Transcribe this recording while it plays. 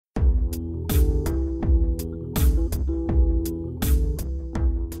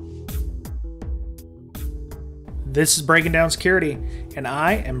This is Breaking Down Security, and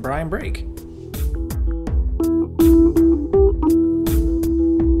I am Brian Brake.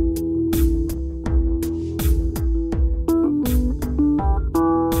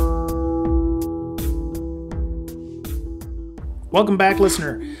 Welcome back,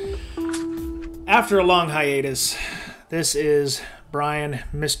 listener. After a long hiatus, this is Brian,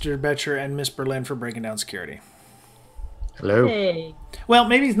 Mr. Betcher, and Miss Berlin for Breaking Down Security. Hello. Hey. Well,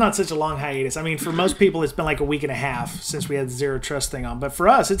 maybe it's not such a long hiatus. I mean, for most people, it's been like a week and a half since we had the Zero Trust thing on. But for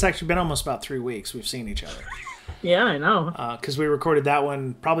us, it's actually been almost about 3 weeks we've seen each other. Yeah, I know. Because we recorded that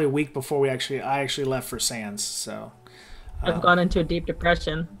one probably a week before I actually left for Sands. So I've gone into a deep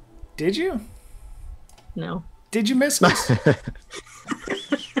depression. Did you? No. Did you miss us?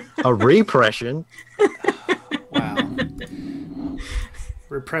 A repression? Wow.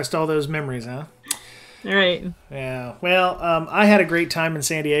 Repressed all those memories, huh? All right. Yeah. Well, I had a great time in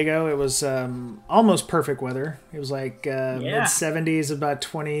San Diego. It was almost perfect weather. It was like mid-70s, about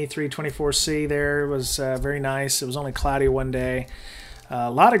 23, 24 C there. It was very nice. It was only cloudy one day. A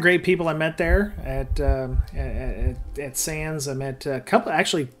lot of great people I met there at Sands. I met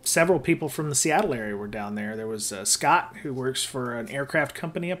several people from the Seattle area were down there. There was Scott, who works for an aircraft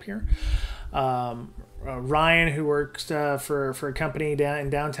company up here. Ryan, who works for a company in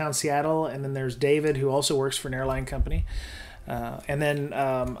downtown Seattle, and then there's David, who also works for an airline company, and then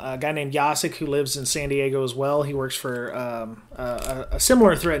a guy named Yasik, who lives in San Diego as well. He works for a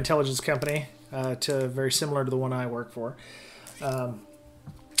similar threat intelligence company, very similar to the one I work for, so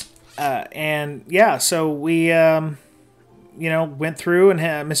we went through, and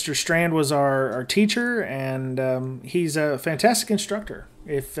Mr. Strand was our teacher, and he's a fantastic instructor.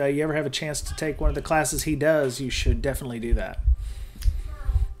 If you ever have a chance to take one of the classes he does, you should definitely do that.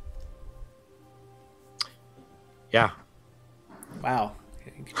 Yeah. Wow.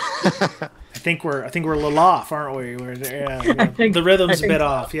 I think we're a little off, aren't we? The rhythm's a bit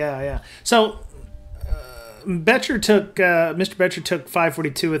off. Yeah. So Mr. Betcher took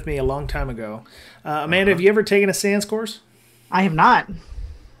 542 with me a long time ago. Amanda, have you ever taken a SANS course? I have not.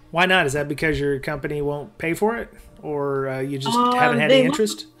 Why not? Is that because your company won't pay for it? Or you just haven't had any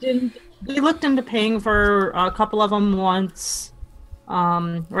interest? They looked into paying for a couple of them once.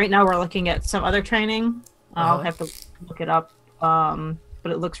 Right now we're looking at some other training. I'll have to look it up.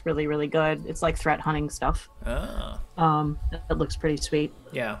 But it looks really, really good. It's like threat hunting stuff. Oh. It looks pretty sweet.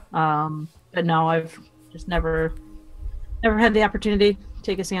 Yeah. But no, I've just never had the opportunity to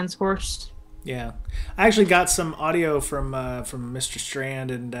take a SANS course. Yeah, I actually got some audio from Mr. Strand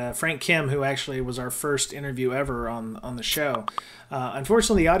and Frank Kim, who actually was our first interview ever on the show.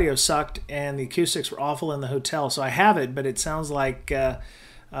 Unfortunately, the audio sucked and the acoustics were awful in the hotel, so I have it, but it sounds like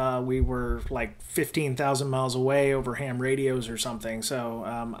we were like 15,000 miles away over ham radios or something. So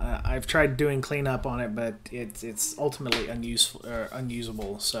I've tried doing cleanup on it, but it's ultimately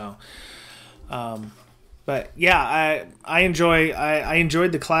unusable. So. But yeah, I enjoyed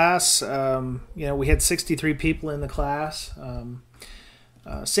the class. We had 63 people in the class.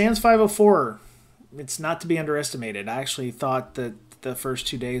 SANS 504, it's not to be underestimated. I actually thought that the first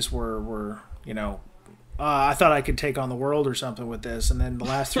 2 days were I thought I could take on the world or something with this, and then the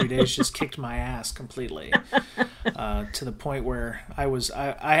last 3 days just kicked my ass completely, to the point where I was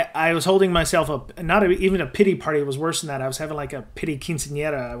was holding myself up. Not even a pity party. It was worse than that. I was having like a pity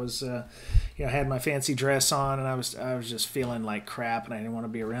quinceañera. I was had my fancy dress on, and I was just feeling like crap, and I didn't want to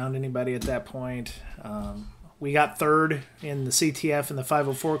be around anybody at that point. We got third in the CTF in the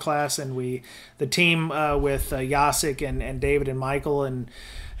 504 class, and the team with Yasik and David and Michael and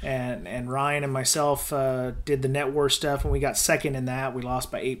Ryan and myself did the net war stuff, and we got second in that. We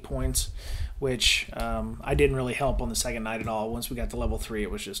lost by 8 points, which I didn't really help on the second night at all. Once we got to level 3, it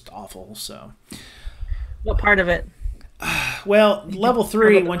was just awful. So, what part of it? Well, level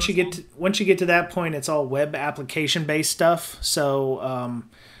 3, once you get to that point, it's all web application based stuff. So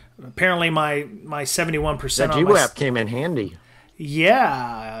apparently my 71% that GWAP came in handy.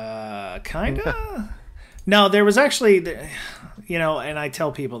 Yeah, kinda. No, there was actually, and I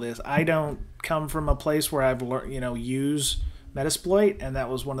tell people this, I don't come from a place where I've learned, use Metasploit, and that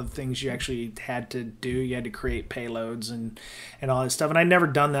was one of the things you actually had to do. You had to create payloads and all that stuff, and I'd never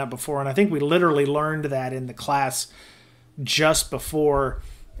done that before, and I think we literally learned that in the class just before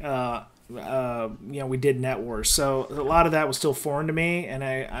we did Net Wars. So a lot of that was still foreign to me, and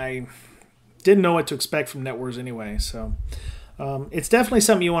I didn't know what to expect from Net Wars anyway. So it's definitely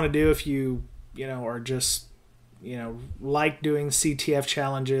something you want to do if you are just like doing CTF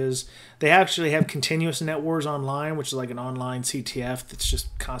challenges. They actually have continuous Net Wars online, which is like an online CTF that's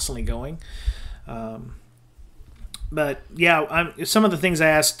just constantly going. but yeah, some of the things I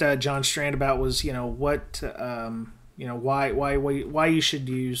asked John Strand about was, what, why you should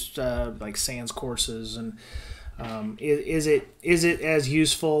use like SANS courses, and is it as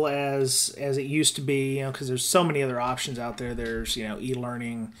useful as it used to be? Because there's so many other options out there. There's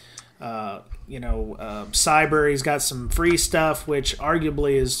e-learning. Cyber, got some free stuff, which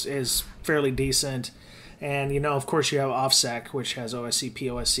arguably is fairly decent. And, of course you have OffSec, which has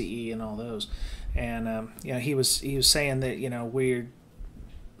OSCP, OSCE, and all those. And, he was saying that,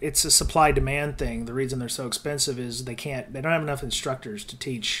 it's a supply-demand thing. The reason they're so expensive is they don't have enough instructors to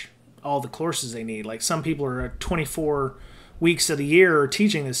teach all the courses they need. Like, some people are 24 weeks of the year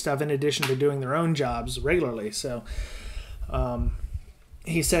teaching this stuff in addition to doing their own jobs regularly. So,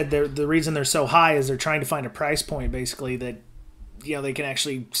 he said the reason they're so high is they're trying to find a price point, basically, that they can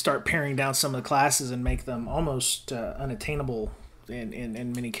actually start paring down some of the classes and make them almost unattainable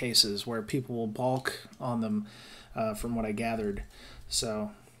in many cases, where people will balk on them, from what I gathered.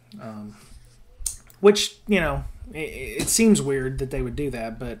 So, which, it seems weird that they would do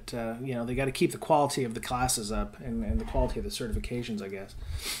that, but, they got to keep the quality of the classes up and the quality of the certifications, I guess.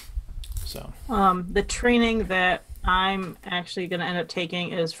 So, the training that I'm actually going to end up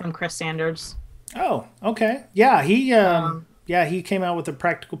taking is from Chris Sanders. Oh, okay. Yeah, he came out with a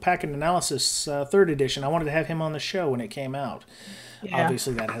practical packet analysis 3rd edition. I wanted to have him on the show when it came out. Yeah.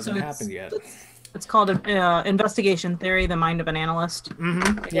 Obviously, that hasn't happened yet. It's called Investigation Theory: The Mind of an Analyst.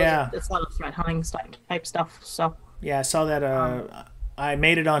 Mm-hmm. Yeah, it's a lot of threat hunting type stuff. So yeah, I saw that. I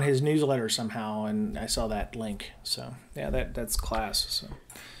made it on his newsletter somehow, and I saw that link. So yeah, that's class.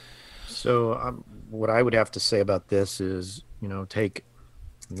 So what I would have to say about this is,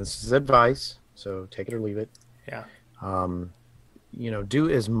 this is advice, so take it or leave it. Yeah. Do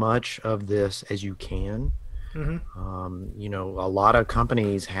as much of this as you can. Mm-hmm. A lot of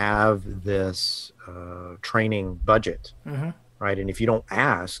companies have this training budget, right? And if you don't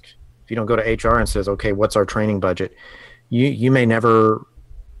ask, if you don't go to HR and says, okay, what's our training budget? You may never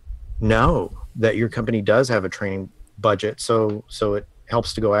know that your company does have a training budget. So it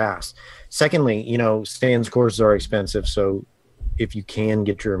helps to go ask. Secondly, SANS courses are expensive. So if you can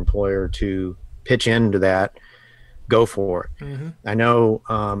get your employer to pitch into that, go for it. Mm-hmm. I know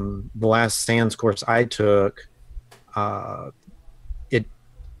the last SANS course I took, I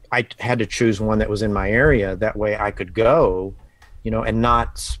had to choose one that was in my area. That way I could go, and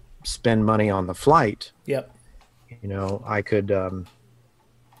not spend money on the flight. Yep. I could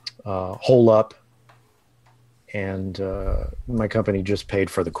hole up, and my company just paid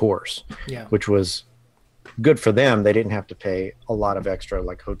for the course, which was good for them. They didn't have to pay a lot of extra,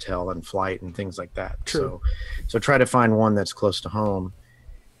 like hotel and flight and things like that. True. So try to find one that's close to home.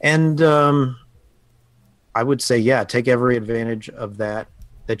 And I would say, take every advantage of that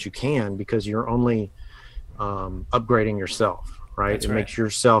you can, because you're only upgrading yourself, right? That's it right. Makes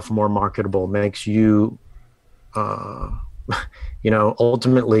yourself more marketable, makes you,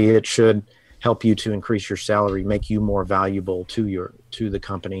 ultimately it should help you to increase your salary, make you more valuable to the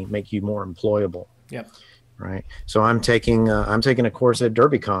company, make you more employable. Yep. Right. So I'm taking a course at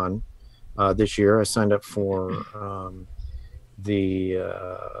DerbyCon this year. I signed up for the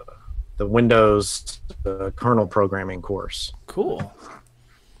Windows kernel programming course. Cool.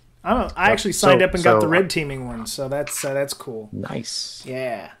 I actually signed up and got the red teaming one, so that's cool. Nice.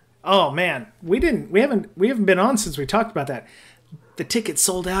 Yeah. Oh man, we haven't been on since we talked about that. The tickets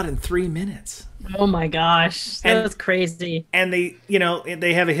sold out in 3 minutes. Oh my gosh, that's crazy. And they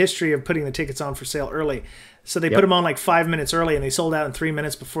have a history of putting the tickets on for sale early. So they put them on like 5 minutes early, and they sold out in 3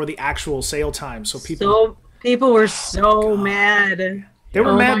 minutes before the actual sale time. So people were so mad. They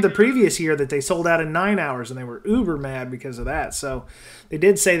were mad the previous year that they sold out in 9 hours, and they were uber mad because of that. So they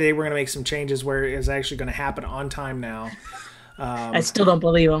did say they were going to make some changes where it is actually going to happen on time now. I still don't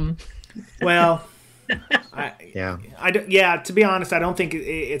believe them. Well, to be honest, I don't think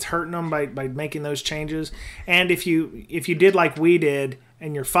it's hurting them by making those changes. And if you did like we did,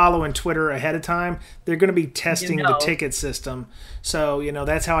 and you're following Twitter ahead of time, they're going to be testing the ticket system. So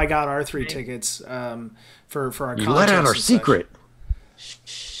that's how I got our 3 tickets for our contest. You let out our secret.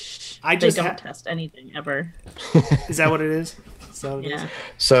 They don't test anything ever. Is that what it is? So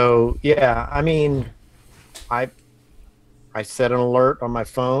I mean, I set an alert on my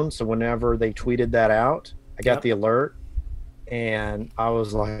phone, so whenever they tweeted that out, I got the alert, and I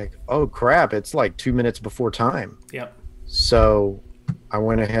was like, "Oh crap! It's like 2 minutes before time." Yep. So I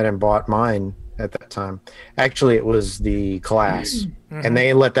went ahead and bought mine at that time. Actually, it was the class, and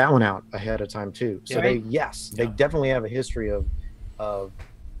they let that one out ahead of time too. So they definitely have a history of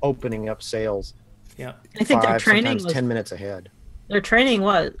opening up sales. Yeah, I think their training sometimes 10 minutes ahead. Their training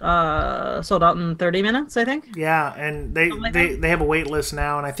was sold out in 30 minutes, I think. Yeah, and they have a wait list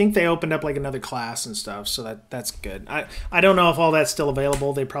now, and I think they opened up like another class and stuff, so that's good. I don't know if all that's still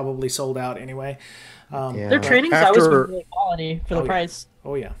available. They probably sold out anyway. Their training's always been really quality for the price.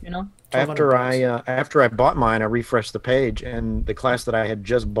 Oh yeah. You know. After I bought mine, I refreshed the page, and the class that I had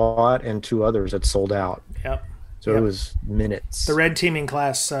just bought and 2 others had sold out. Yep. So it was minutes. The red teaming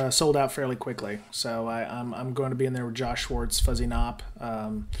class sold out fairly quickly, so I'm going to be in there with Josh Schwartz, Fuzzy Knopp.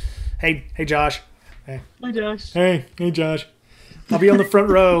 Hey Josh. Hey. Hi Josh. Hey Josh. I'll be on the front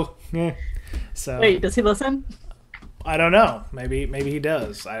row. Yeah. So wait, does he listen? I don't know. Maybe he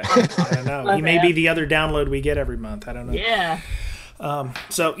does. I don't know. He may be the other download we get every month. I don't know. Yeah.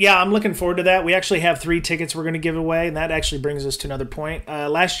 So yeah, I'm looking forward to that. We actually have 3 tickets we're going to give away, and that actually brings us to another point.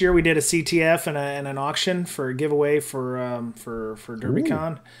 Last year we did a CTF and an auction for a giveaway for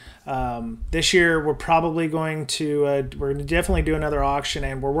DerbyCon. This year we're probably going to we're going to definitely do another auction,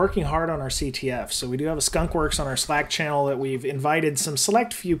 and we're working hard on our CTF. So we do have a Skunkworks on our Slack channel that we've invited some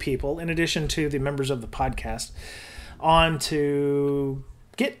select few people, in addition to the members of the podcast, on to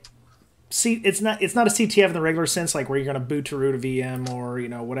get. See, it's not a CTF in the regular sense, like where you're going to boot to root a VM or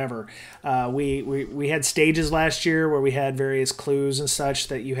whatever. We had stages last year where we had various clues and such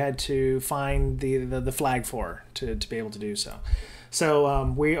that you had to find the flag for to be able to do so. So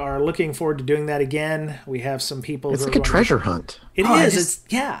we are looking forward to doing that again. We have some people. It's like a treasure hunt. It is.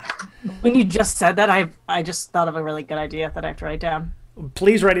 Yeah. When you just said that, I just thought of a really good idea that I have to write down.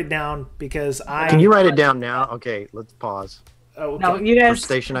 Please write it down because Can you write it down now? Okay, let's pause. Oh, okay. No, you guys. For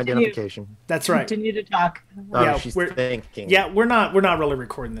station identification. That's right. Continue to talk. Yeah, she's thinking. Yeah, we're not really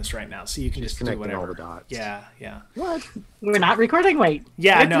recording this right now, so you can just do whatever. All the dots. Yeah. What? We're not recording. Wait.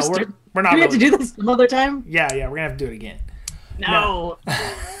 Yeah, no, we're not. Do we have to do this another time? Yeah, we're gonna have to do it again. No.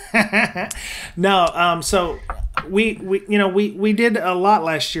 No. So we did a lot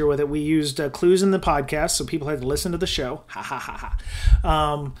last year with it. We used clues in the podcast, so people had to listen to the show. Ha ha ha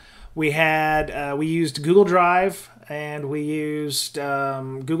ha. We used Google Drive. And we used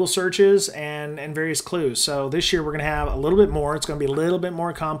Google searches and various clues. So this year we're going to have a little bit more. It's going to be a little bit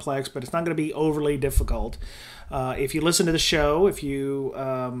more complex, but it's not going to be overly difficult. If you listen to the show, if you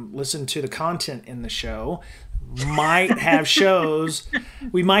listen to the content in the show, we might have shows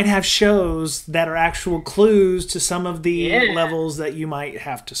that are actual clues to some of the levels that you might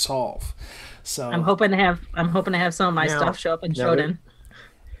have to solve. So I'm hoping to have some of my stuff show up in Shodan.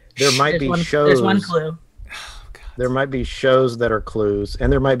 There might be shows. There's one clue. There might be shows that are clues,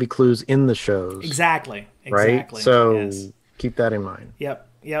 and there might be clues in the shows. Exactly. Right? So keep that in mind. Yep.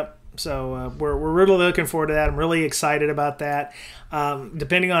 So we're really looking forward to that. I'm really excited about that.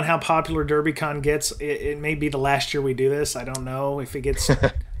 Depending on how popular DerbyCon gets, it may be the last year we do this. I don't know if it gets,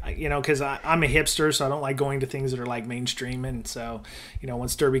 because I'm a hipster, so I don't like going to things that are like mainstream. And so,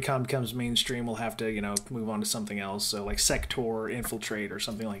 once DerbyCon becomes mainstream, we'll have to, move on to something else. So like Sector, Infiltrate, or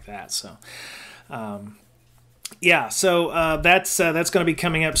something like that. So, yeah, so that's going to be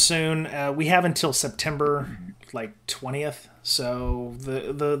coming up soon. We have until September 20th, so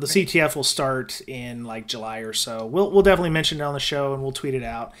the CTF will start in July or so. We'll definitely mention it on the show and we'll tweet it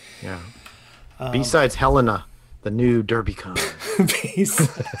out. Yeah. Besides Helena, the new DerbyCon.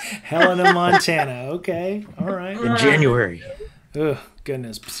 Helena, Montana. Okay, all right. In January. Oh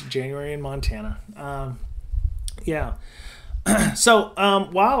goodness, January in Montana. Yeah. So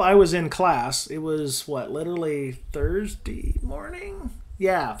while I was in class, it was literally Thursday morning.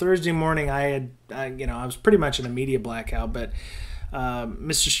 Yeah, Thursday morning. I was pretty much in a media blackout. But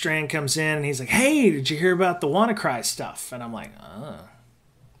Mr. Strand comes in and he's like, "Hey, did you hear about the WannaCry stuff?" And I'm like,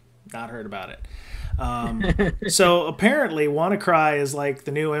 not heard about it. So apparently, WannaCry is like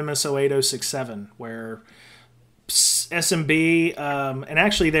the new MSO 8067, where SMB, and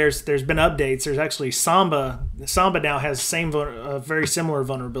actually there's been updates. There's actually Samba now has very similar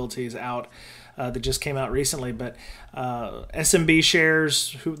vulnerabilities out that just came out recently. But SMB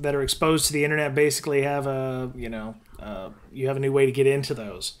shares that are exposed to the internet basically have you have a new way to get into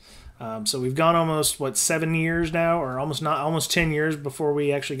those. So we've gone almost 7 years now, or almost 10 years before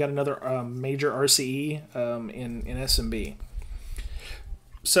we actually got another major RCE in SMB.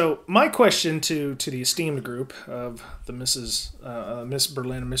 So my question to the esteemed group of the Miss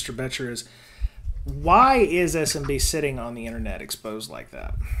Berlin and Mr. Betcher is, why is SMB sitting on the internet exposed like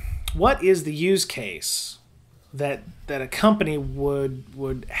that? What is the use case that a company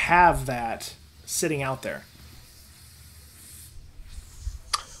would have that sitting out there?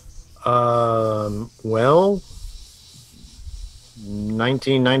 Well,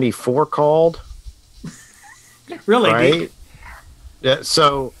 1994 called. Really? Right? Yeah,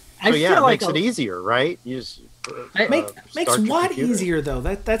 so yeah, it like makes it easier, right? Makes what easier though?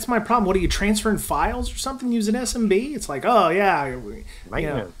 That's my problem. What are you transferring files or something using SMB? It's like, oh yeah,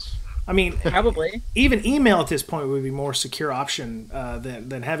 maintenance. I mean, probably even email at this point would be a more secure option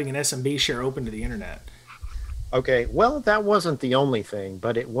than having an SMB share open to the internet. Okay, well, that wasn't the only thing,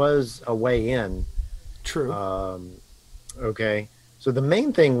 but it was a way in. True. Okay, so the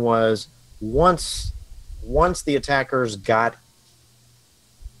main thing was once the attackers got,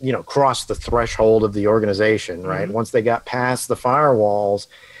 crossed the threshold of the organization, right? Mm-hmm. Once they got past the firewalls,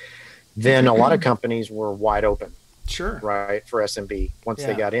 then a lot of companies were wide open. Sure. Right, for SMB once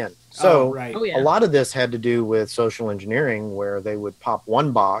they got in. So a lot of this had to do with social engineering, where they would pop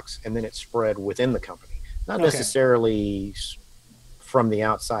one box and then it spread within the company, not necessarily from the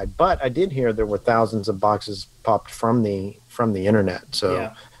outside. But I did hear there were thousands of boxes popped from the internet.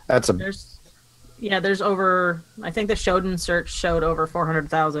 So that's there's over. I think the Shodan search showed over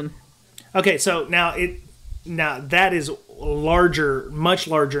 400,000. Okay, so now that is much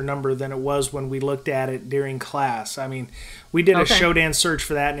larger number than it was when we looked at it during class. I mean, we did a Shodan search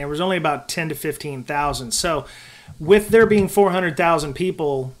for that, and there was only about 10 to 15,000. So, with there being 400,000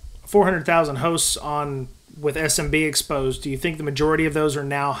 people, 400,000 hosts with SMB exposed, do you think the majority of those are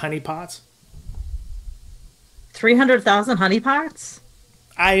now honeypots? 300,000 honeypots?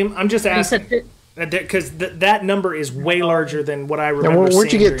 I'm just asking. Because that number is way larger than what I remember. Now,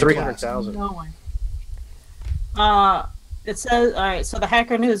 where'd you get 300,000? No way. It says, all right, so the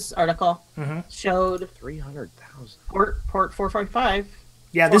Hacker News article showed 300,000. Port 455.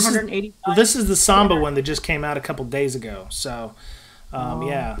 Yeah, this is the Samba one that just came out a couple days ago. So,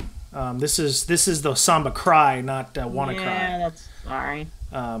 this is the Samba Cry, not WannaCry. Yeah, that's sorry.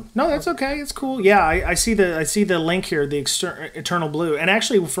 No, that's okay. It's cool. Yeah, I see the link here, the Eternal Blue, and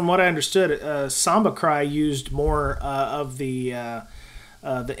actually, from what I understood, Samba Cry used more of the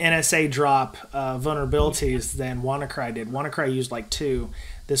NSA drop vulnerabilities than WannaCry did. WannaCry used like 2.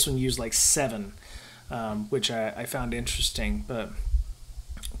 This one used like 7, which I found interesting. But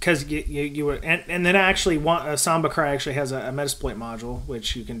because you were, and then actually, Samba Cry actually has a Metasploit module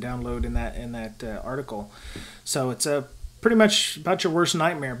which you can download in that article. So it's pretty much about your worst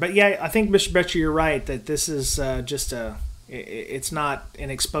nightmare. But yeah, I think Mr. Betcher, you're right that this is just it's not an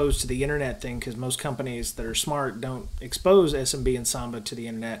exposed to the internet thing, because most companies that are smart don't expose SMB and Samba to the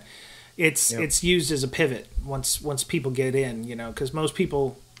internet. It's used as a pivot once people get in, because most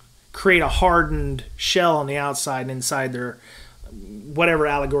people create a hardened shell on the outside, and inside their whatever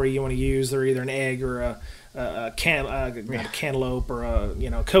allegory you want to use, they're either an egg or a cantaloupe or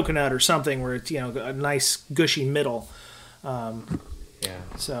a coconut or something, where it's a nice gushy middle.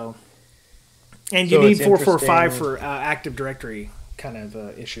 So. And you need 445 for Active Directory kind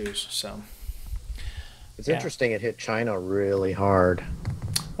of issues. So it's interesting. It hit China really hard.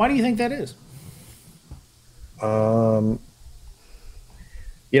 Why do you think that is?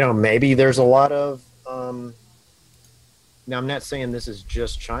 Maybe there's a lot of. Now, I'm not saying this is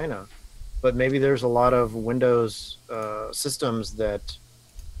just China, but maybe there's a lot of Windows systems that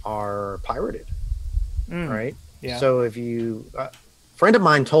are pirated, right? Yeah. So if you. Friend of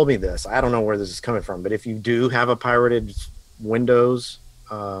mine told me this. I don't know where this is coming from, but if you do have a pirated Windows,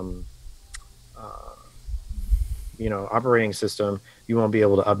 operating system, you won't be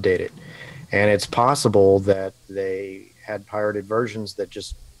able to update it. And it's possible that they had pirated versions that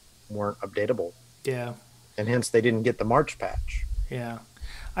just weren't updatable. Yeah. And hence they didn't get the March patch. Yeah.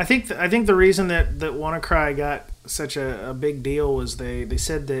 I think the reason that WannaCry got such a big deal was they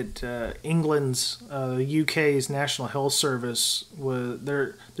said that England's UK's National Health Service was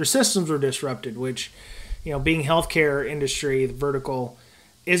their systems were disrupted, which being healthcare industry, the vertical,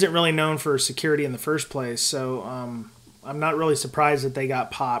 isn't really known for security in the first place. So I'm not really surprised that they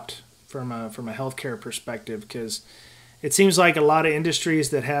got popped from a healthcare perspective, because it seems like a lot of industries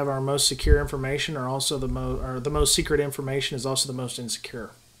that have our most secure information are also the most secret information is also the most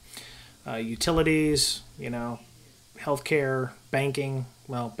insecure. Utilities, healthcare, banking.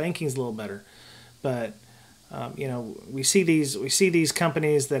 Well, banking's a little better, but we see these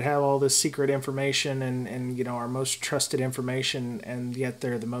companies that have all this secret information and our most trusted information, and yet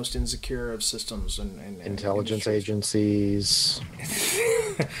they're the most insecure of systems and intelligence agencies.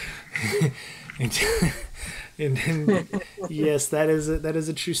 And yes, that is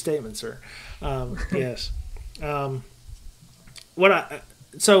a true statement, sir. Yes.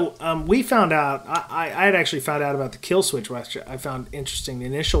 We found out. I had actually found out about the kill switch, which I found interesting. The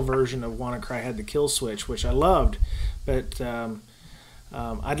initial version of WannaCry had the kill switch, which I loved, but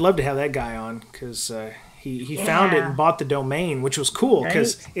I'd love to have that guy on, because he found it and bought the domain, which was cool,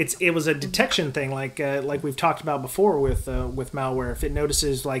 because it was a detection thing, like we've talked about before with malware. If it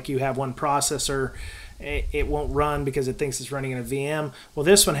notices like you have one processor it won't run because it thinks it's running in a VM. Well,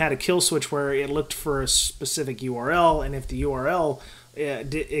 this one had a kill switch where it looked for a specific URL, and if the URL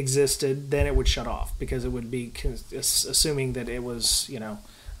existed, then it would shut off because it would be assuming that it was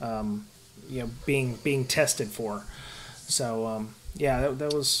being tested for. So yeah,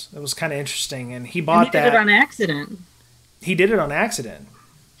 that was kind of interesting, and he bought that. He did it on accident. He did it on accident.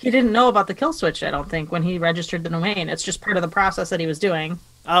 He didn't know about the kill switch, I don't think, when he registered the domain. It's just part of the process that he was doing.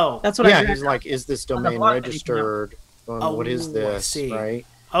 Oh, that's what. Yeah, he's like, is this domain registered? What is this? Right?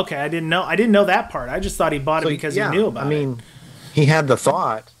 Okay, I didn't know that part. I just thought he bought it because he knew about it. I mean, he had the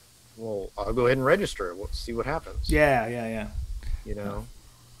thought, well, I'll go ahead and register it. We'll see what happens. Yeah. You know.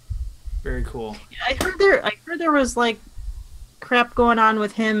 Very cool. Yeah, I heard there was like crap going on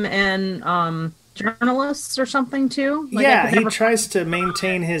with him and journalists or something too. Like, yeah, he tries to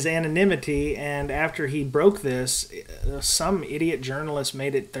maintain his anonymity, and after he broke this, some idiot journalist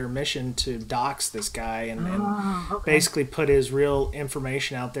made it their mission to dox this guy and basically put his real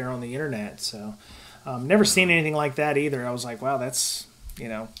information out there on the internet. So never seen anything like that either. I was like, wow, that's,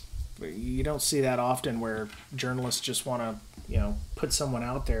 you don't see that often where journalists just want to, put someone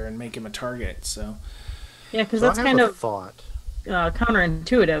out there and make him a target. So yeah, because that's kind of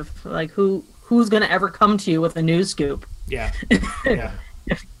counterintuitive. Like who's going to ever come to you with a news scoop? Yeah.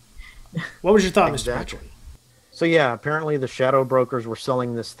 What was your thought, Mr. Mitchell? So yeah, apparently the shadow brokers were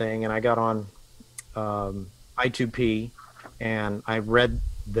selling this thing, and I got on I2P and I read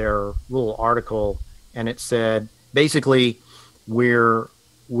their little article, and it said basically we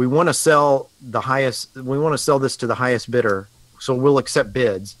want to sell this to the highest bidder, so we'll accept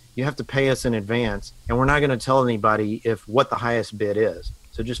bids. You have to pay us in advance, and we're not going to tell anybody what the highest bid is.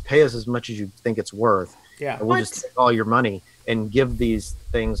 So just pay us as much as you think it's worth. Yeah. And we'll just take all your money and give these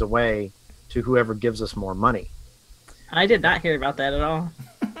things away to whoever gives us more money. I did not hear about that at all.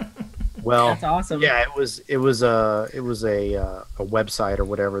 Well, that's awesome. Yeah, it was a website or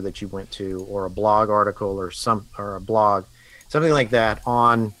whatever that you went to, or a blog article or a blog, something like that.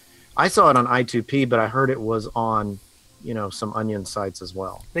 I saw it on I2P, but I heard it was on some onion sites as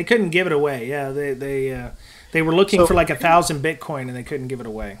well. They couldn't give it away. Yeah, they were looking for like 1,000 Bitcoin, and they couldn't give it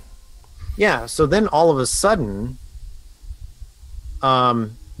away. Yeah, so then all of a sudden,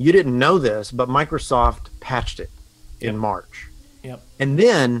 you didn't know this, but Microsoft patched it in March. Yep. And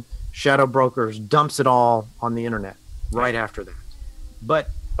then Shadow Brokers dumps it all on the internet right after that. But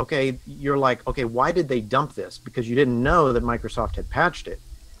okay, you're like, okay, why did they dump this? Because you didn't know that Microsoft had patched it.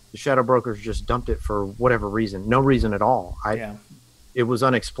 The Shadow Brokers just dumped it for whatever reason, no reason at all. It was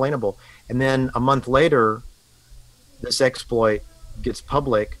unexplainable. And then a month later, this exploit gets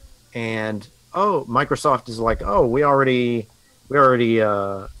public, and Microsoft is like, we already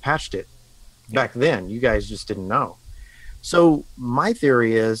patched it back then. You guys just didn't know. So my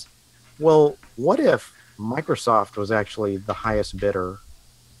theory is, well, what if Microsoft was actually the highest bidder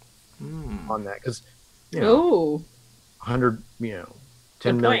on that? Because $10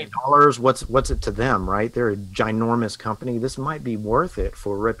 million, what's it to them, right? They're a ginormous company. This might be worth it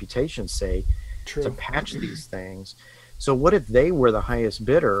for reputation's sake to patch these things. So what if they were the highest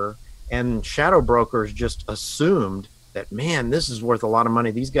bidder and shadow brokers just assumed that, man, this is worth a lot of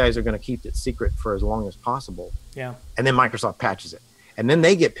money. These guys are going to keep it secret for as long as possible. Yeah. And then Microsoft patches it. And then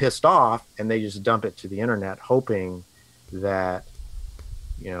they get pissed off and they just dump it to the internet, hoping that,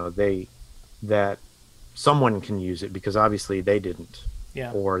 that someone can use it, because obviously they didn't.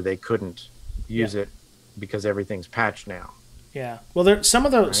 Yeah. Or they couldn't use it because everything's patched now. Yeah. Well, some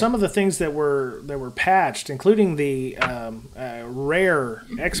of the things that were patched, including the rare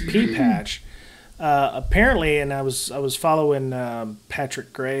XP patch, apparently, and I was following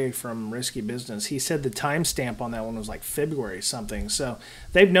Patrick Gray from Risky Business. He said the timestamp on that one was like February something. So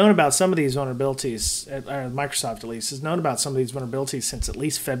they've known about some of these vulnerabilities. Microsoft, at least, has known about some of these vulnerabilities since at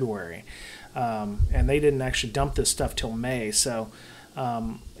least February, and they didn't actually dump this stuff till May. So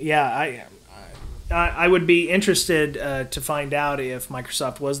I would be interested to find out if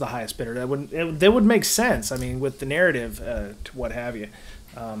Microsoft was the highest bidder. That would make sense. I mean, with the narrative, to what have you,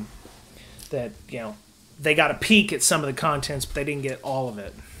 that they got a peek at some of the contents, but they didn't get all of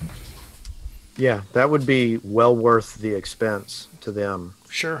it. Yeah, that would be well worth the expense to them.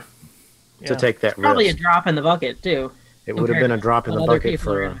 Sure. To take that risk. Probably a drop in the bucket too. It would have been a drop in the bucket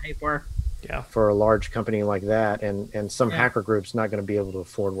for a large company like that, and some hacker group's not going to be able to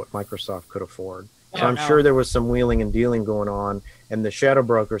afford what Microsoft could afford. So I'm sure there was some wheeling and dealing going on, and the shadow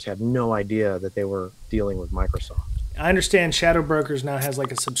brokers had no idea that they were dealing with Microsoft. I understand Shadow Brokers now has like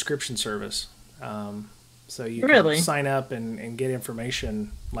a subscription service, so you can sign up and get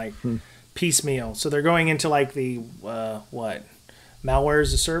information like piecemeal. So they're going into like the malware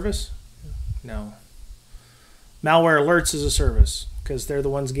as a service. No, Malware alerts is a service because they're the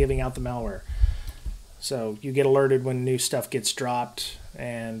ones giving out the malware. So you get alerted when new stuff gets dropped,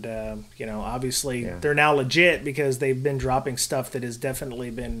 and obviously they're now legit because they've been dropping stuff that has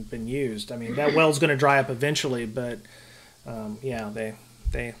definitely been used. I mean, that well's going to dry up eventually, but they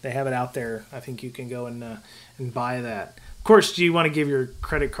have it out there. I think you can go and buy that. Of course, do you want to give your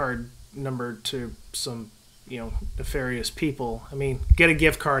credit card number to some nefarious people? I mean, get a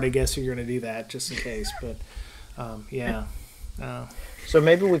gift card, I guess, if you're going to do that, just in case. But So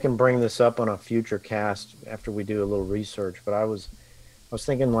maybe we can bring this up on a future cast after we do a little research. But I was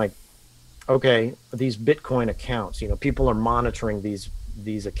thinking, like, okay, these Bitcoin accounts, people are monitoring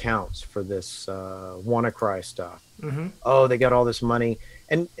these accounts for this WannaCry stuff. Mm-hmm. Oh, they got all this money,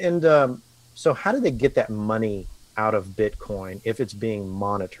 and so how do they get that money out of Bitcoin if it's being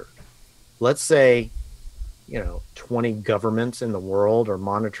monitored? Let's say 20 governments in the world are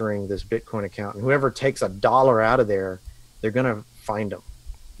monitoring this Bitcoin account, and whoever takes $1 out of there, they're going to find them.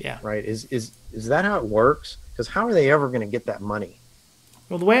 Yeah. Right. Is that how it works? Because how are they ever going to get that money?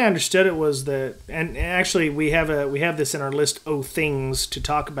 Well, the way I understood it was that, and actually we have this in our list of things to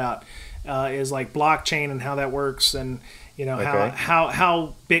talk about, is like blockchain and how that works, and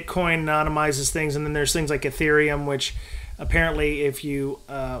how Bitcoin anonymizes things, and then there's things like Ethereum, which apparently if you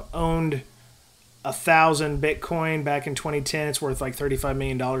owned 1,000 Bitcoin back in 2010, it's worth like $35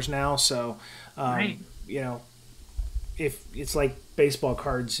 million now. So, right. If it's like baseball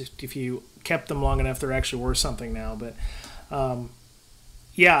cards, if you kept them long enough, they're actually worth something now. But I'm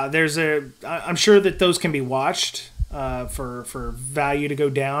sure that those can be watched for value to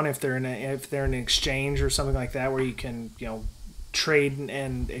go down if they're in an exchange or something like that, where you can trade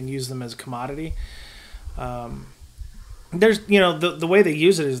and use them as a commodity. There's the way they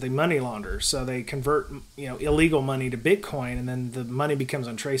use it is they money launder, so they convert illegal money to Bitcoin, and then the money becomes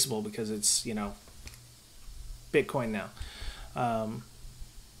untraceable because it's Bitcoin now.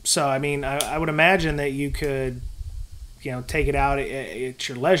 So I mean, I would imagine that you could take it out at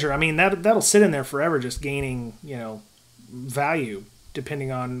your leisure. I mean, that'll sit in there forever, just gaining value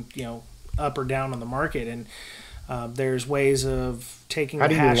depending on up or down on the market. And there's ways of taking how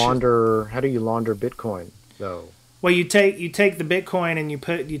do you launder Bitcoin though? Well, you take the Bitcoin and you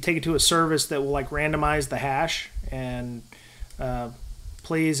take it to a service that will like randomize the hash. And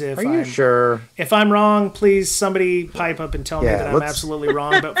please, if I'm wrong, please somebody pipe up and tell me that I'm absolutely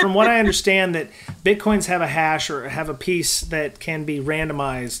wrong. But from what I understand, that Bitcoins have a hash or have a piece that can be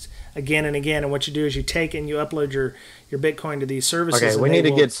randomized again and again. And what you do is you take and you upload your Bitcoin to these services. Okay, we need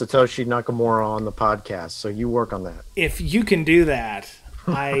to get Satoshi Nakamura on the podcast, so you work on that. If you can do that,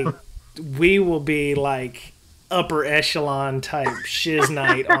 we will be like upper echelon type shiz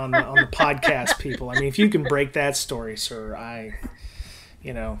night on the podcast, people. I mean, if you can break that story, sir,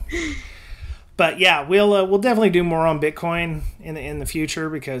 But yeah, we'll definitely do more on Bitcoin in the future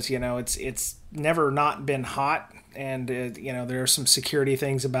because it's never not been hot, and there are some security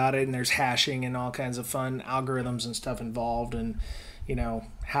things about it, and there's hashing and all kinds of fun algorithms and stuff involved, and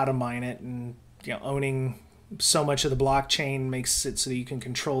how to mine it, and owning so much of the blockchain makes it so that you can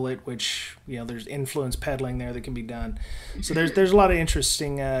control it, which there's influence peddling there that can be done. So there's a lot of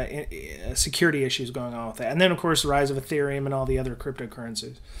interesting security issues going on with that, and then of course the rise of Ethereum and all the other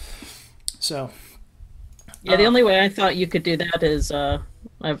cryptocurrencies. So the only way I thought you could do that is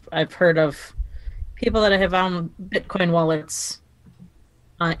I've heard of people that have found Bitcoin wallets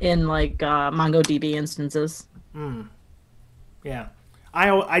in like MongoDB instances. Yeah.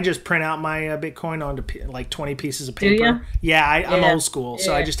 I just print out my Bitcoin onto like 20 pieces of paper. Do you? Yeah, I'm old school,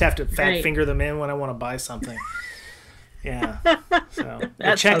 so I just have to fat finger them in when I want to buy something. Yeah. So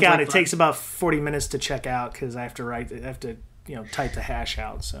at checkout, it takes about 40 minutes to check out because I have to type the hash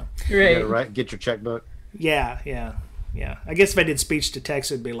out. So you gotta get your checkbook. Yeah. I guess if I did speech to text,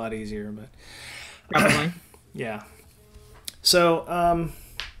 it'd be a lot easier. But probably. Yeah. So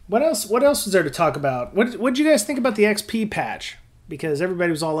what else was there to talk about? What did you guys think about the XP patch? Because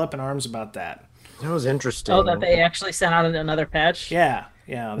everybody was all up in arms about that. That was interesting. Oh, that they actually sent out another patch? Yeah.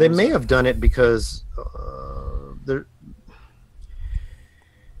 They may have done it because there's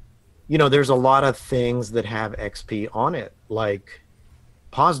a lot of things that have XP on it, like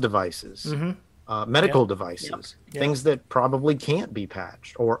pause devices, medical devices, things that probably can't be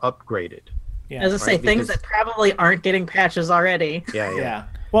patched or upgraded. Yeah. As I say, things that probably aren't getting patches already. Yeah.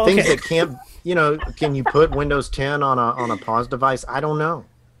 Well, things that can't, can you put Windows 10 on a pause device? I don't know,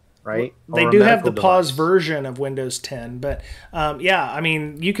 right? They do have the pause version of Windows 10, but I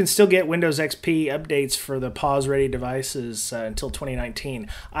mean, you can still get Windows XP updates for the pause-ready devices until 2019.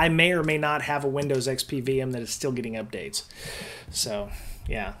 I may or may not have a Windows XP VM that is still getting updates. So,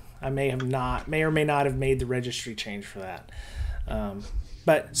 yeah. I may or may not have made the registry change for that.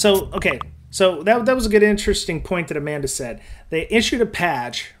 But so that was a good, interesting point that Amanda said. They issued a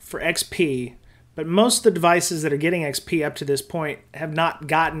patch for XP, but most of the devices that are getting XP up to this point have not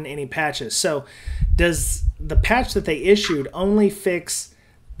gotten any patches. So does the patch that they issued only fix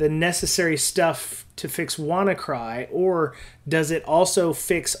the necessary stuff to fix WannaCry, or does it also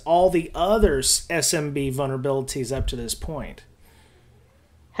fix all the other SMB vulnerabilities up to this point?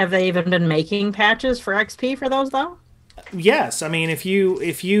 Have they even been making patches for XP for those, though? Yes. I mean, if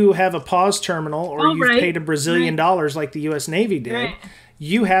you have a pause terminal, or you've paid $1 Brazilian like the U.S. Navy did,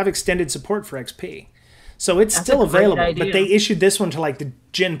 you have extended support for XP. So it's still available, but they issued this one to like the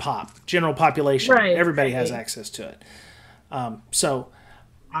general population. Everybody has access to it. So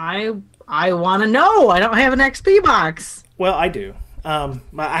I want to know. I don't have an XP box. Well, I do.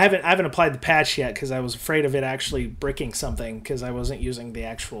 I haven't applied the patch yet because I was afraid of it actually bricking something because I wasn't using the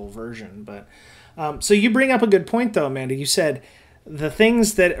actual version. But so you bring up a good point though, Amanda. You said the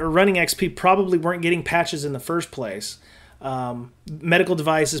things that are running XP probably weren't getting patches in the first place. Medical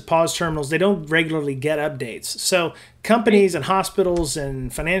devices, pause terminals, they don't regularly get updates. So companies and hospitals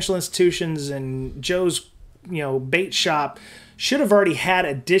and financial institutions and Joe's, bait shop should have already had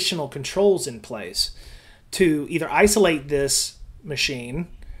additional controls in place to either isolate this machine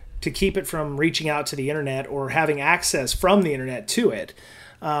to keep it from reaching out to the internet or having access from the internet to it.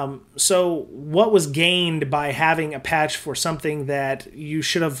 So what was gained by having a patch for something that you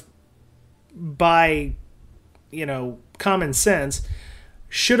should have, by common sense,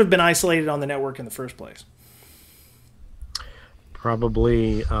 should have been isolated on the network in the first place?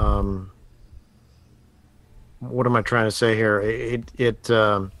 Probably, what am I trying to say here?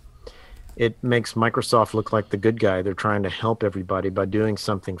 It makes Microsoft look like the good guy. They're trying to help everybody by doing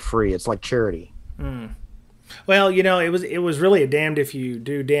something free. It's like charity. Well, it was really a damned if you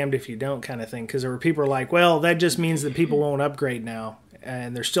do, damned if you don't kind of thing, because there were people who were like, well, that just means that people won't upgrade now,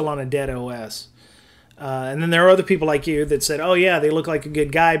 and they're still on a dead OS. And then there are other people like you that said, oh, yeah, they look like a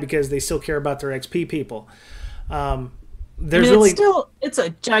good guy because they still care about their XP people. It's a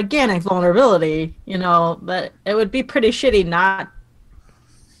gigantic vulnerability, but it would be pretty shitty not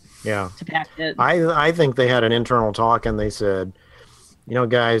to patch it. I think they had an internal talk and they said,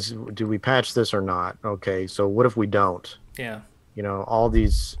 guys, do we patch this or not? Okay, so what if we don't? Yeah. All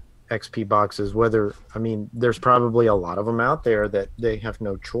these XP boxes, there's probably a lot of them out there that they have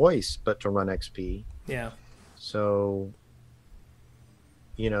no choice but to run XP. Yeah. So,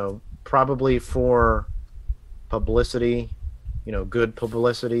 probably for publicity, good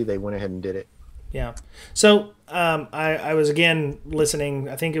publicity, they went ahead and did it. Yeah. So I was again listening.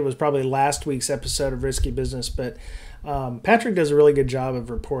 I think it was probably last week's episode of Risky Business, but Patrick does a really good job of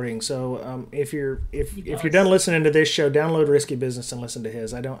reporting. So if you're done listening to this show, download Risky Business and listen to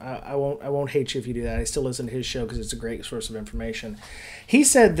his. I won't hate you if you do that. I still listen to his show because it's a great source of information. He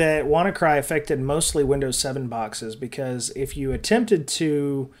said that WannaCry affected mostly Windows 7 boxes because if you attempted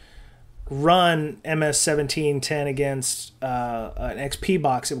to run MS 1710 against an XP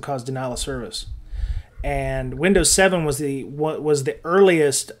box, it would cause denial of service. And Windows 7 was the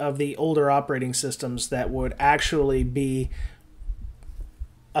earliest of the older operating systems that would actually be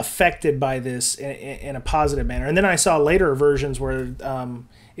affected by this in a positive manner. And then I saw later versions where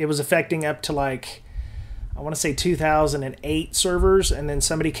it was affecting up to I want to say 2008 servers, and then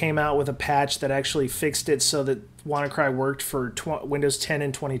somebody came out with a patch that actually fixed it so that WannaCry worked for Windows 10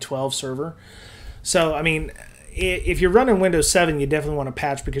 and 2012 server. So, if you're running Windows 7, you definitely want to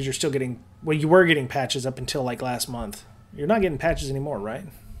patch because you're still getting, you were getting patches up until last month. You're not getting patches anymore, right?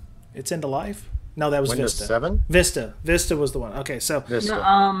 It's end of life? No, that was Windows Vista. 7? Vista was the one. Okay, so Vista.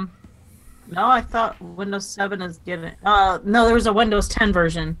 No, I thought Windows 7 is getting. No, there was a Windows 10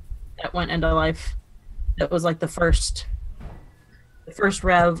 version that went end of life. It was the first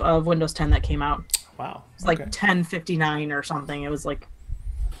rev of Windows 10 that came out. Wow. It's 1059 or something. It was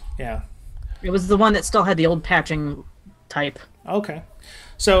yeah. It was the one that still had the old patching type. Okay.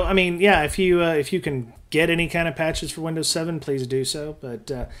 So, if you can get any kind of patches for Windows 7, please do so. But,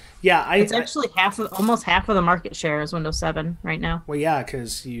 it's actually almost half of the market share is Windows 7 right now. Well, yeah,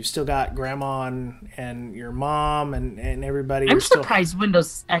 because you still got grandma and your mom and everybody. I'm surprised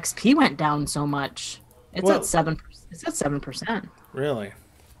Windows XP went down so much. It's at 7%. It's at 7%. Really?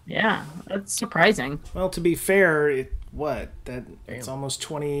 Yeah, that's surprising. Well, to be fair, it's almost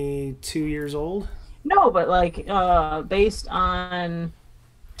 22 years old? No, but based on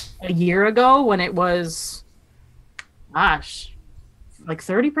a year ago when it was,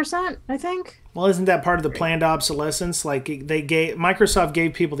 30%, I think. Well, isn't that part of the planned obsolescence? Microsoft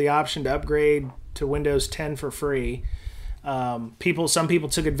gave people the option to upgrade to Windows 10 for free. Some people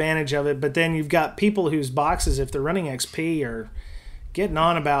took advantage of it, but then you've got people whose boxes, if they're running XP, are getting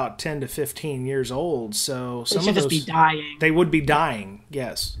on about 10 to 15 years old. So some of those just be dying. They would be dying,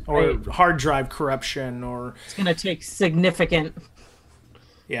 yes, or hard drive corruption, or it's going to take significant.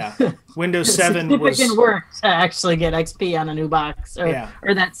 Yeah, Windows 7 was significant work to actually get XP on a new box, or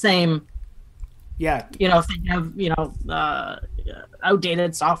that same. Yeah, if they have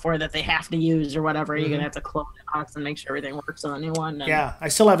outdated software that they have to use or whatever, you're gonna have to clone the box and make sure everything works on the new one. Yeah, I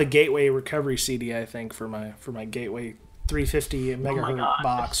still have a Gateway recovery CD, I think, for my Gateway 350 megahertz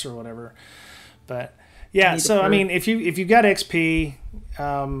box or whatever. But yeah, so I mean, if you got XP,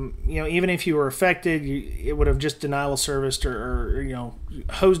 even if you were affected, it would have just denial of service or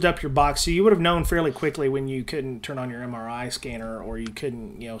hosed up your box. So you would have known fairly quickly when you couldn't turn on your MRI scanner or you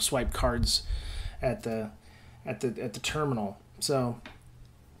couldn't swipe cards at the terminal. So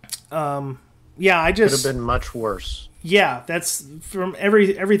I just could have been much worse. Yeah, that's from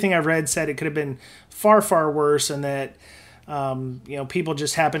everything I've read said it could have been far worse, and that people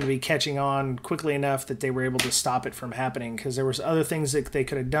just happened to be catching on quickly enough that they were able to stop it from happening, because there was other things that they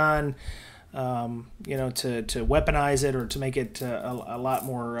could have done to weaponize it or to make it a lot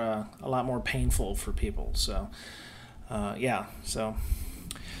more painful for people. So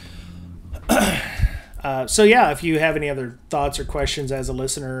if you have any other thoughts or questions as a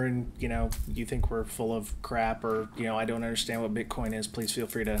listener, and you think we're full of crap, or I don't understand what Bitcoin is, please feel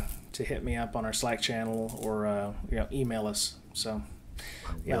free to hit me up on our Slack channel or email us. So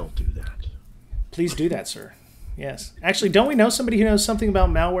I will do that. Please do that, sir. Yes. Actually, don't we know somebody who knows something about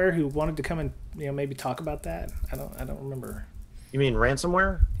malware who wanted to come and maybe talk about that? I don't remember. You mean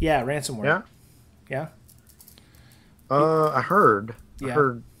ransomware? Yeah, ransomware. Yeah. I heard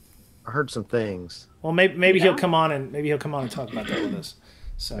some things. Well, maybe he'll come on and talk about that with us.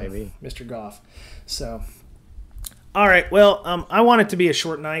 So maybe Mr. Goff. So, all right. Well, I want it to be a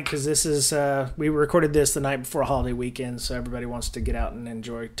short night because this is we recorded this the night before a holiday weekend, so everybody wants to get out and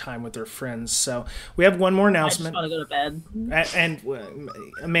enjoy time with their friends. So we have one more announcement. I just want to go to bed. And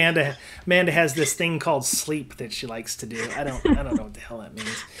Amanda has this thing called sleep that she likes to do. I don't know what the hell that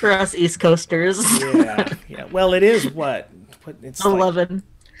means for us East Coasters. Yeah. Well, it is what it's 11. Like,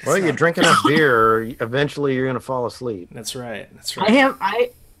 well, you drink enough beer, eventually you're going to fall asleep. That's right.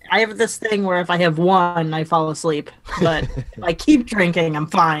 I have this thing where if I have one, I fall asleep. But if I keep drinking, I'm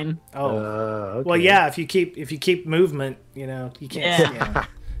fine. Oh, okay. Well, yeah. If you keep movement, you can't.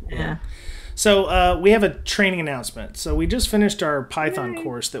 Yeah. So we have a training announcement. So we just finished our Python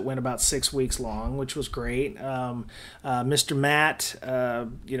course that went about 6 weeks long, which was great. Mr. Matt,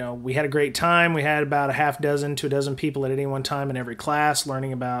 we had a great time. We had about a half dozen to a dozen people at any one time in every class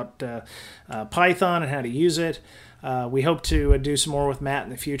learning about Python and how to use it. We hope to do some more with Matt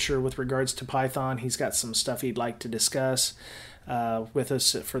in the future with regards to Python. He's got some stuff he'd like to discuss with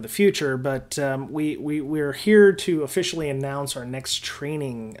us for the future, but we're here to officially announce our next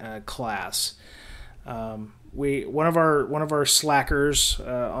training class. One of our slackers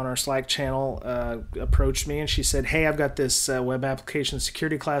on our Slack channel approached me, and she said, "Hey, I've got this web application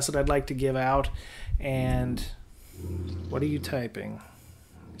security class that I'd like to give out." And what are you typing?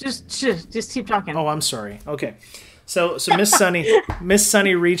 Just keep talking. Oh, I'm sorry. Okay. So Miss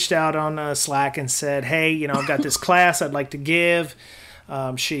Sunny reached out on Slack and said, "Hey, I've got this class I'd like to give."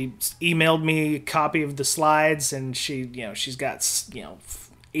 She emailed me a copy of the slides, and she's got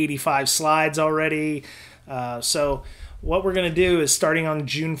 85 slides already. So what we're going to do is, starting on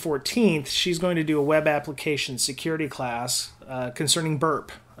June 14th, she's going to do a web application security class concerning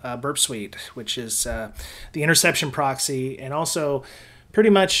Burp Suite, which is the interception proxy, and also pretty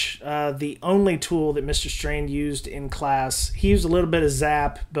much the only tool that Mr. Strain used in class. He used a little bit of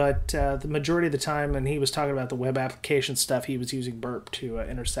Zap, but the majority of the time when he was talking about the web application stuff, he was using Burp to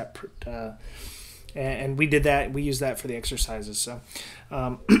intercept. And we did that. We used that for the exercises. So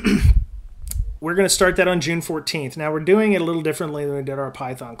we're going to start that on June 14th. Now, we're doing it a little differently than we did our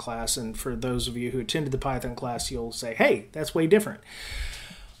Python class. And for those of you who attended the Python class, you'll say, "Hey, that's way different."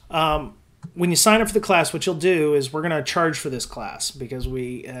 When you sign up for the class, what you'll do is we're going to charge for this class because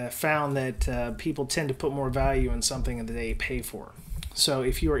we found that people tend to put more value in something that they pay for. So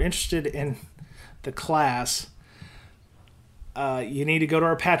if you are interested in the class, you need to go to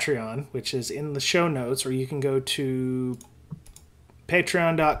our Patreon, which is in the show notes, or you can go to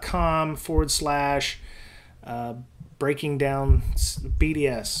patreon.com/breaking down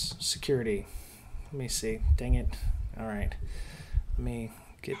BDS security. Let me see. Dang it. All right. Let me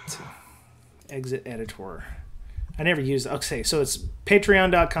get to exit editor. I never use it. Okay, so it's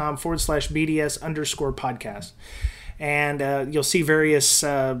patreon.com/BDS_podcast. And you'll see various,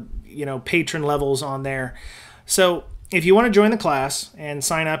 patron levels on there. So if you want to join the class and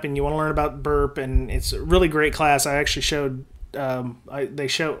sign up and you want to learn about Burp, and it's a really great class. I actually showed I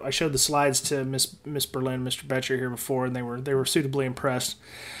showed the slides to Miss Berlin, Mr. Betcher here before, and they were suitably impressed.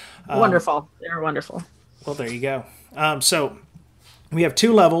 Wonderful. They were wonderful. Well, there you go. So we have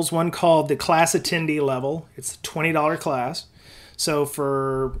 2 levels. One called the class attendee level. It's a $20 class.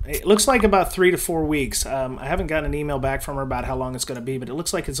 So it looks like about 3 to 4 weeks. I haven't gotten an email back from her about how long it's going to be, but it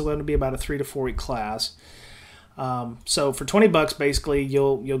looks like it's going to be about a 3 to 4 week class. So for $20, basically,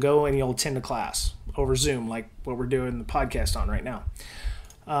 you'll go and you'll attend a class over Zoom, like what we're doing the podcast on right now.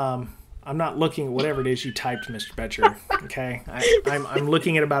 I'm not looking at whatever it is you typed, Mr. Betcher. Okay, I'm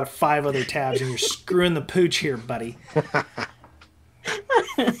looking at about 5 other tabs, and you're screwing the pooch here, buddy.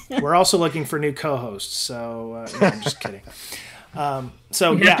 We're also looking for new co-hosts, so no, I'm just kidding.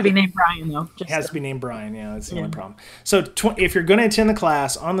 So you have to be named Brian, though. It has to be named Brian. Yeah, that's the only problem. So if you're going to attend the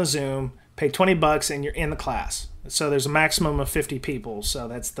class on the Zoom, pay $20 and you're in the class. So there's a maximum of 50 people. So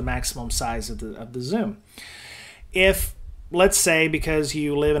that's the maximum size of the Zoom. If, let's say, because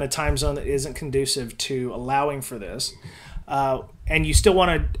you live in a time zone that isn't conducive to allowing for this, and you still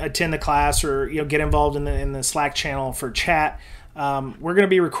want to attend the class or get involved in the Slack channel for chat, we're going to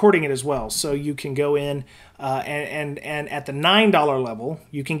be recording it as well. So you can go in and at the $9 level,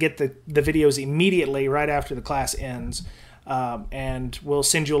 you can get the videos immediately right after the class ends. And we'll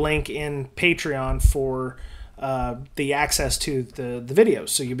send you a link in Patreon for the access to the videos,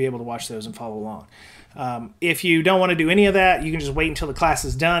 so you'll be able to watch those and follow along. If you don't want to do any of that, you can just wait until the class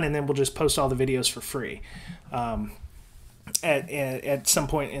is done, and then we'll just post all the videos for free at some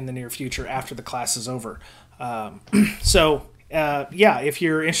point in the near future after the class is over. If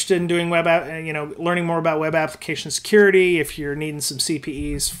you're interested in doing learning more about web application security, if you're needing some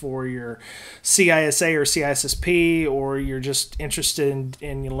CPEs for your CISA or CISSP, or you're just interested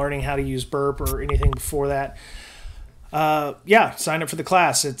in learning how to use Burp or anything before that, sign up for the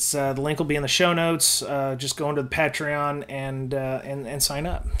class. It's the link will be in the show notes. Just go into the Patreon and sign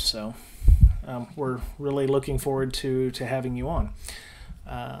up. So we're really looking forward to having you on.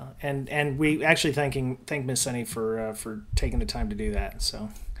 And we actually thank Miss Sunny for taking the time to do that. So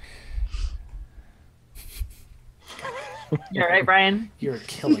you're right, Brian. You're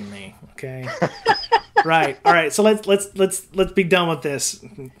killing me. Okay. Right. All right. So let's be done with this.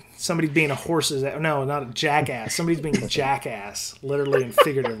 Somebody's being a horse's no, not a jackass. Somebody's being a jackass, literally and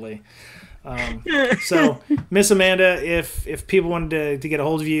figuratively. So Miss Amanda, if people wanted to get a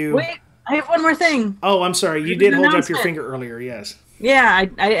hold of you, wait, I have one more thing. Oh, I'm sorry. You did hold up your finger earlier. Yes. Yeah,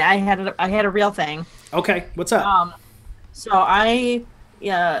 I had a real thing. Okay, what's up? So I,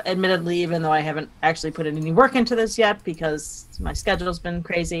 admittedly, even though I haven't actually put any work into this yet because my schedule's been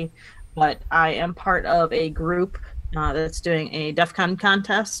crazy, but I am part of a group that's doing a DEF CON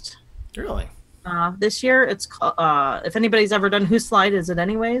contest. Really? This year, it's if anybody's ever done Whose Slide Is It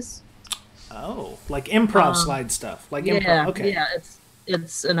Anyways? Oh, like improv slide stuff, like improv. Okay. Yeah,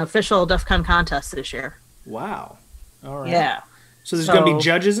 it's an official DEF CON contest this year. Wow. All right. Yeah. So there's going to be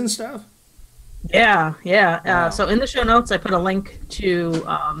judges and stuff? Yeah. Wow. So in the show notes, I put a link to,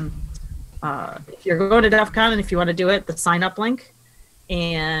 if you're going to DEF CON and if you want to do it, the sign up link.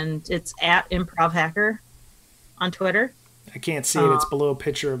 And it's at Improv Hacker on Twitter. I can't see it. It's below a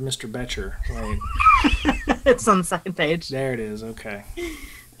picture of Mr. Betcher. Right. It's on the second page. There it is. Okay.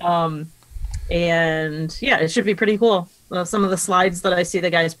 And yeah, it should be pretty cool. Some of the slides that I see the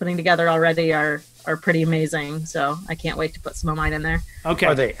guys putting together already are pretty amazing. So I can't wait to put some of mine in there. Okay.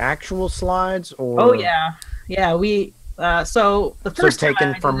 Are they actual slides or? Oh yeah. We so the first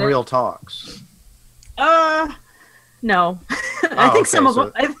taken from real talks. No. I think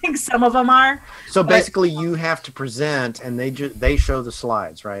some of them are. So basically, you have to present, and they show the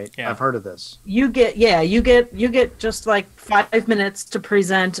slides, right? Yeah. I've heard of this. You get just like 5 minutes to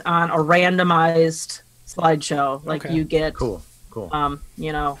present on a randomized slideshow. Like you get cool.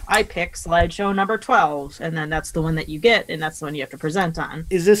 I pick slideshow number 12, and then that's the one that you get, and that's the one you have to present on.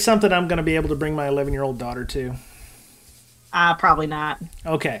 Is this something I'm going to be able to bring my 11-year-old daughter to? Probably not.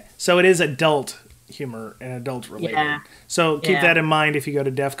 Okay, so it is adult humor and adult related. Yeah. So keep that in mind if you go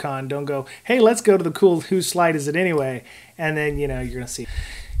to DEF CON. Don't go, hey, let's go to the cool Whose Slide Is It Anyway? And then, you're going to see.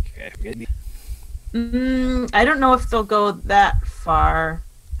 I don't know if they'll go that far.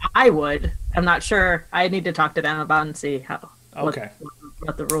 I would. I'm not sure. I need to talk to them about and see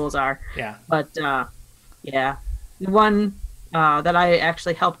what the rules are. Yeah. But the one that I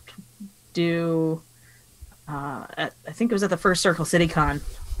actually helped do, I think it was at the first Circle City Con.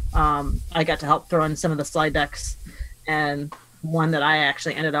 I got to help throw in some of the slide decks, and one that I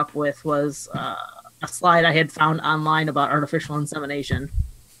actually ended up with was a slide I had found online about artificial insemination.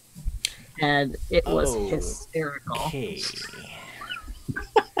 and it was hysterical. Okay.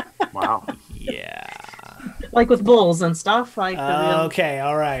 Wow. Yeah. Like with bulls and stuff. Like the real, okay,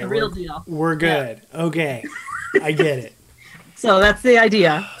 all right. The real deal. We're good. Yeah. Okay. I get it. So that's the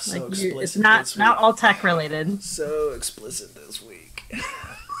idea. So like it's not all tech related. So explicit this week.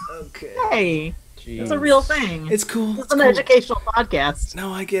 Okay. Hey, Jeez. it's a real thing. It's cool. It's an educational podcast.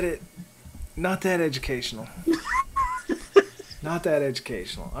 No, I get it. Not that educational. Not that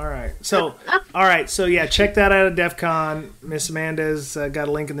educational. All right. So yeah, check that out at DEF CON. Miss Amanda's got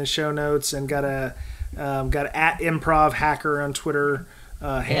a link in the show notes and got a at Improv Hacker on Twitter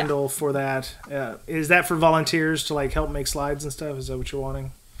handle for that. Is that for volunteers to like help make slides and stuff? Is that what you're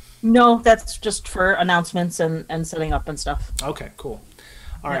wanting? No, that's just for announcements and setting up and stuff. Okay, cool.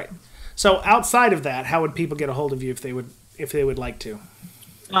 All right. So outside of that, how would people get a hold of you if they would like to?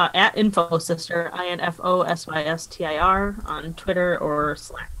 At InfoSystir, INFOSYSTIR on Twitter or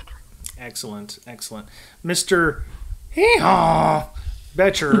Slack. Excellent. Mr. Hee-haw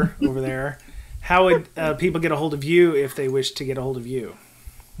Betcher over there, how would people get a hold of you if they wish to get a hold of you?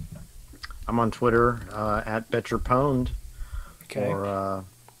 I'm on Twitter at BetcherPwned or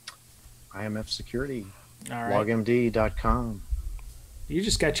IMF Security, logmd.com. You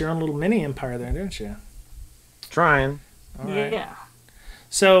just got your own little mini empire there, don't you? Trying. All right. Yeah.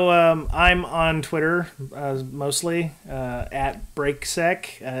 So I'm on Twitter mostly at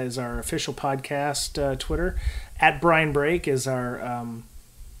BreakSec is our official podcast Twitter. At Brian Break is mine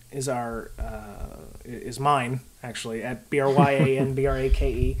actually at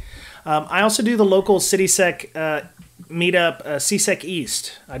BRYANBRAKE. I also do the local CitySec meetup, CSEC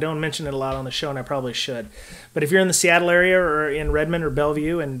East. I don't mention it a lot on the show, and I probably should. But if you're in the Seattle area or in Redmond or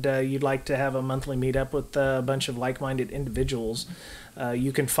Bellevue and you'd like to have a monthly meetup with a bunch of like-minded individuals,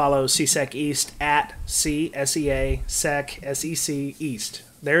 you can follow CSEC East at CSEA SEC SEC East.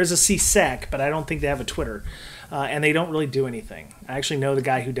 There is a CSEC, but I don't think they have a Twitter, and they don't really do anything. I actually know the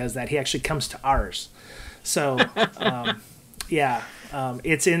guy who does that. He actually comes to ours. So, yeah.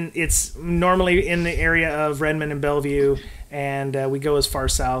 It's normally in the area of Redmond and Bellevue, and we go as far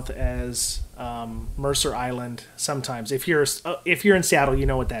south as Mercer Island sometimes. If you're in Seattle, you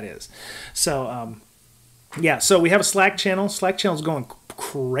know what that is. So yeah, so we have a Slack channel. Slack channel's going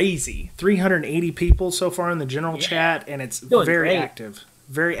crazy. 380 people so far in the general chat, and it's very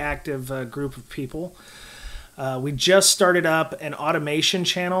active group of people. We just started up an automation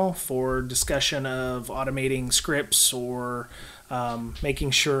channel for discussion of automating scripts or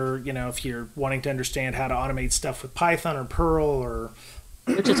making sure, if you're wanting to understand how to automate stuff with Python or Perl or...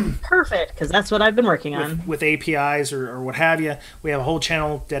 Which is perfect, because that's what I've been working on. With APIs or what have you. We have a whole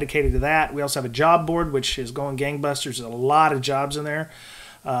channel dedicated to that. We also have a job board, which is going gangbusters. There's a lot of jobs in there.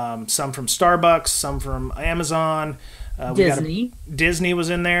 Some from Starbucks, some from Amazon. Disney was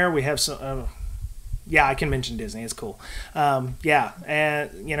in there. We have some... yeah, I can mention Disney. It's cool. Yeah, and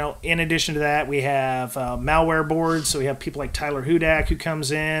in addition to that, we have malware boards. So we have people like Tyler Hudak who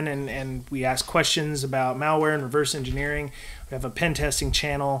comes in and we ask questions about malware and reverse engineering. We have a pen testing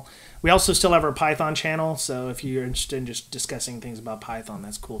channel. We also still have our Python channel. So if you're interested in just discussing things about Python,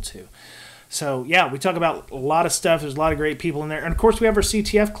 that's cool too. So yeah, we talk about a lot of stuff. There's a lot of great people in there, and of course we have our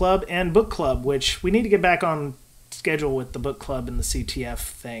CTF club and book club, which we need to get back on schedule with the book club and the CTF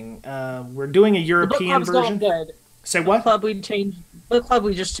thing. We're doing a European version. Good. Say what? Book club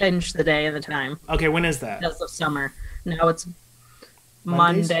we just changed the day and the time. Okay, when is that? Because of summer. Now it's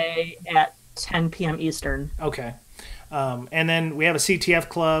Monday at 10 p.m. Eastern. Okay. And then we have a CTF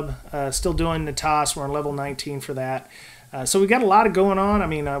club, still doing the TOS. We're on level 19 for that. So we've got a lot of going on. I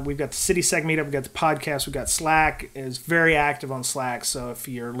mean, we've got the CitySec meetup, we've got the podcast, we've got Slack. Is very active on Slack. So if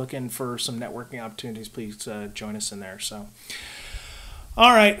you're looking for some networking opportunities, please join us in there. So,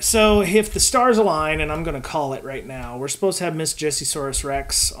 all right. So if the stars align, and I'm going to call it right now, we're supposed to have Miss Jessiesaurus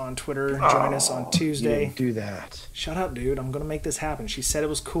Rex on Twitter join us on Tuesday. You didn't do that. Shut up, dude. I'm going to make this happen. She said it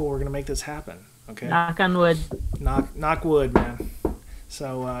was cool. We're going to make this happen. Okay. Knock on wood. Knock wood, man.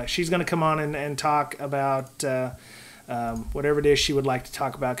 So she's going to come on and talk about whatever it is she would like to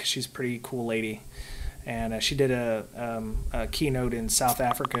talk about, because she's a pretty cool lady. And she did a keynote in South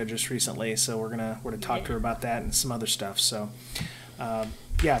Africa just recently, so we're gonna talk to her about that and some other stuff. So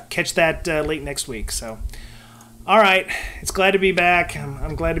yeah, catch that late next week. So all right, it's glad to be back.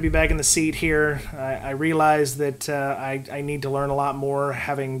 I'm glad to be back in the seat here. I realize that I need to learn a lot more,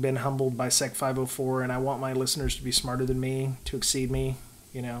 having been humbled by Sec 504, and I want my listeners to be smarter than me, to exceed me.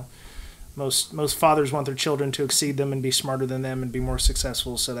 Most fathers want their children to exceed them and be smarter than them and be more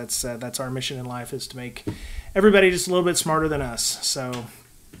successful. So that's our mission in life, is to make everybody just a little bit smarter than us. So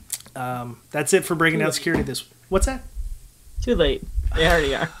that's it for Breaking Down Security. What's that? Too late. They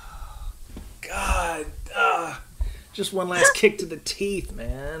already are. God. Just one last kick to the teeth,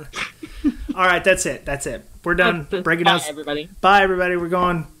 man. All right, that's it. We're done. Breaking down. Bye, everybody. Bye, everybody. We're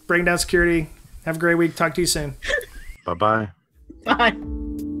going. Breaking down security. Have a great week. Talk to you soon. Bye-bye. Bye.